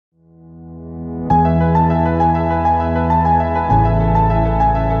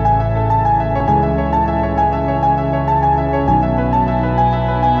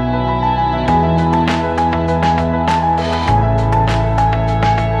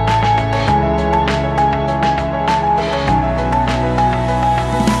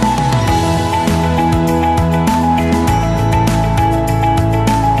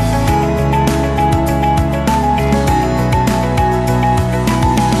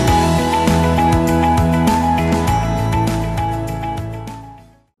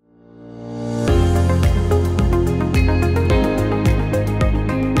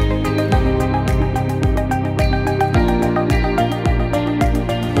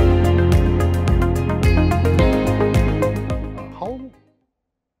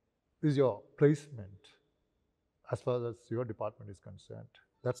is your placement as far as your department is concerned?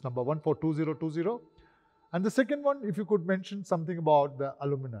 That's number one for 2020. And the second one, if you could mention something about the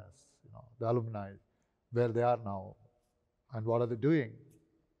alumnus, the alumni, where they are now and what are they doing,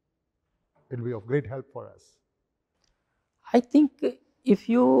 it will be of great help for us. I think if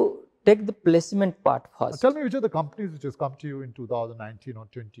you take the placement part first. Tell me which are the companies which has come to you in 2019 or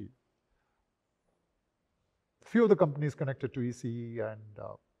 20. Few of the companies connected to ECE and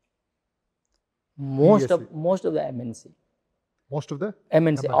most of the MNC. Most of the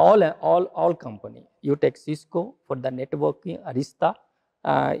MNC, all company. You take Cisco for the networking, Arista.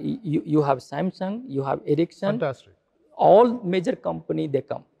 You have Samsung, you have Ericsson. Fantastic. All major company they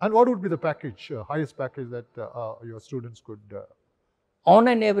come. And what would be the package, highest package that your students could? On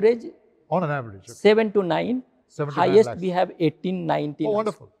an average. On an average. Okay. 7 to 9. 7 to highest 9 lakhs. we have 18, 19. Oh,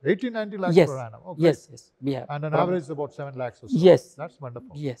 wonderful. 18, 19 lakhs yes. per annum. Okay. Yes, we have. And an average is about 7 lakhs or so. Yes. That's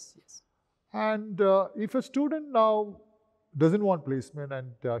wonderful. Yes. And if a student now doesn't want placement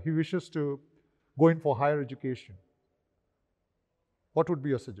and he wishes to go in for higher education, what would be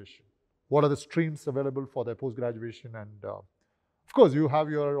your suggestion? What are the streams available for their post-graduation? And of course, you have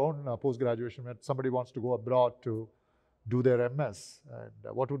your own post-graduation when somebody wants to go abroad to do their MS.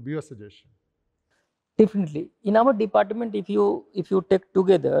 And what would be your suggestion? Definitely. In our department, if you take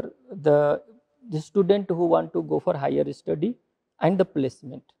together the student who want to go for higher study and the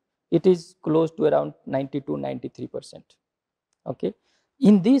placement, it is close to around 90 to 93%. Okay.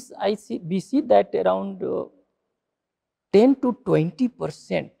 In this, we see that around 10 to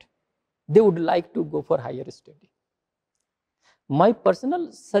 20% they would like to go for higher study. My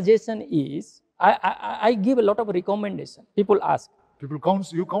personal suggestion is, I give a lot of recommendation. People ask. You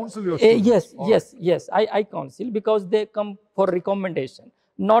counsel your students? Yes. I counsel because they come for recommendation,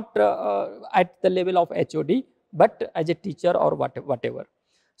 not at the level of HOD, but as a teacher or whatever.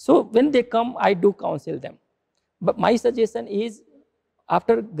 So when they come, I do counsel them. But my suggestion is,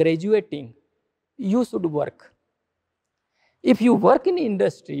 after graduating, you should work. If you work in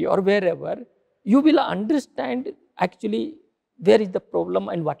industry or wherever, you will understand actually where is the problem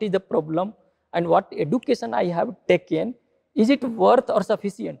and what is the problem and what education I have taken, is it worth or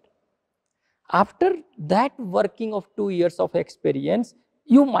sufficient? After that working of 2 years of experience,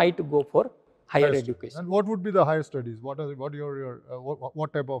 you might go for higher education. And what would be the higher studies? What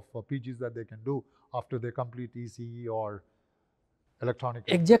type of PGs that they can do after they complete ECE or electronic?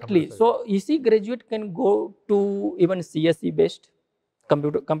 Exactly. So ECE graduate can go to even CSE based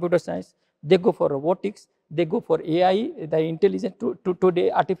computer science. They go for robotics. They go for AI, the intelligence today,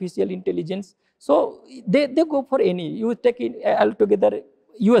 artificial intelligence. So they go for any. You take it altogether.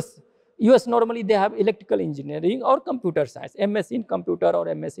 US normally they have electrical engineering or computer science, MS in computer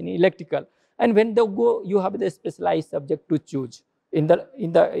or MS in electrical. And when they go, you have the specialized subject to choose in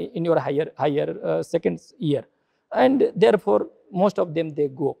your higher second year. And therefore, most of them they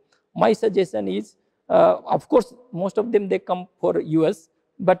go. My suggestion is, of course, most of them they come for US,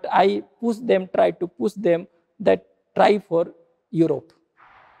 but I try to push them that try for Europe.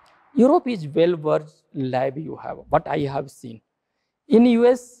 Europe is well-versed lab you have, what I have seen. In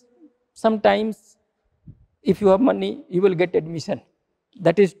US, sometimes if you have money, you will get admission.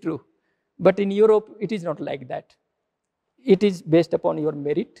 That is true. But in Europe, it is not like that. It is based upon your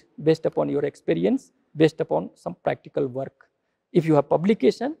merit, based upon your experience, based upon some practical work. If you have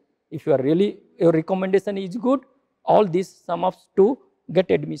publication, if you are really, your recommendation is good, all this sum up to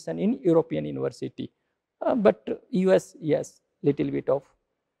get admission in European university. But US, yes, little bit of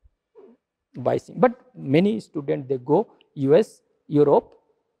biasing. But many students, they go US, Europe,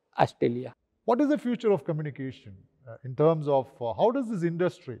 Australia. What is the future of communication in terms of how does this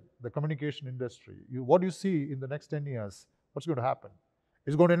industry, the communication industry, what do you see in the next 10 years? What's going to happen?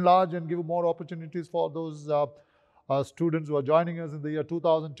 Is it going to enlarge and give more opportunities for those students who are joining us in the year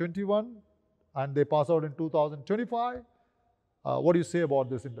 2021 and they pass out in 2025? What do you say about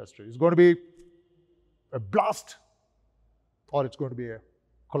this industry? Is it going to be a blast or it's going to be a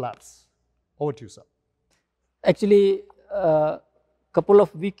collapse? Over to you, sir. Actually, couple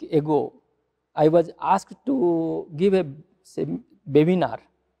of weeks ago, I was asked to give a webinar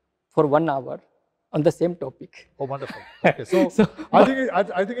for 1 hour on the same topic. Oh, wonderful. Okay, so I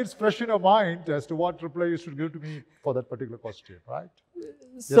think it's fresh in your mind as to what reply you should give to me for that particular question, right?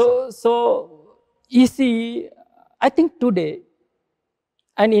 So ECE, I think today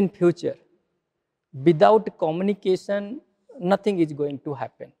and in future, without communication, nothing is going to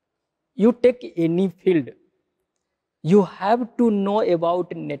happen. You take any field, you have to know about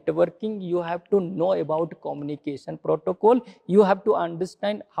networking, you have to know about communication protocol, you have to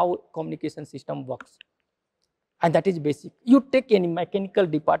understand how communication system works. And that is basic. You take any mechanical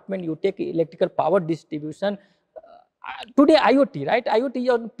department, you take electrical power distribution. Today IoT, right? IoT is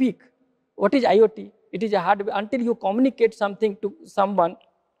on peak. What is IoT? It is a hardware. Until you communicate something to someone,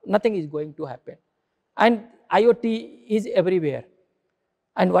 nothing is going to happen. And IoT is everywhere.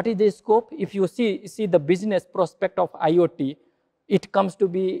 And what is the scope? If you see the business prospect of IoT, it comes to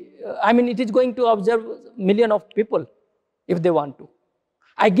be, it is going to observe million of people if they want to.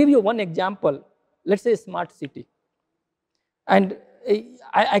 I give you one example. Let's say smart city. And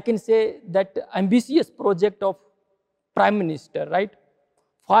I can say that ambitious project of Prime Minister, right?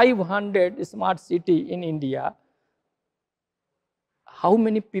 500 smart city in India. How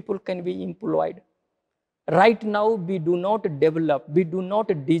many people can be employed? Right now, we do not develop, we do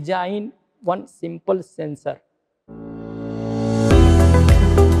not design one simple sensor.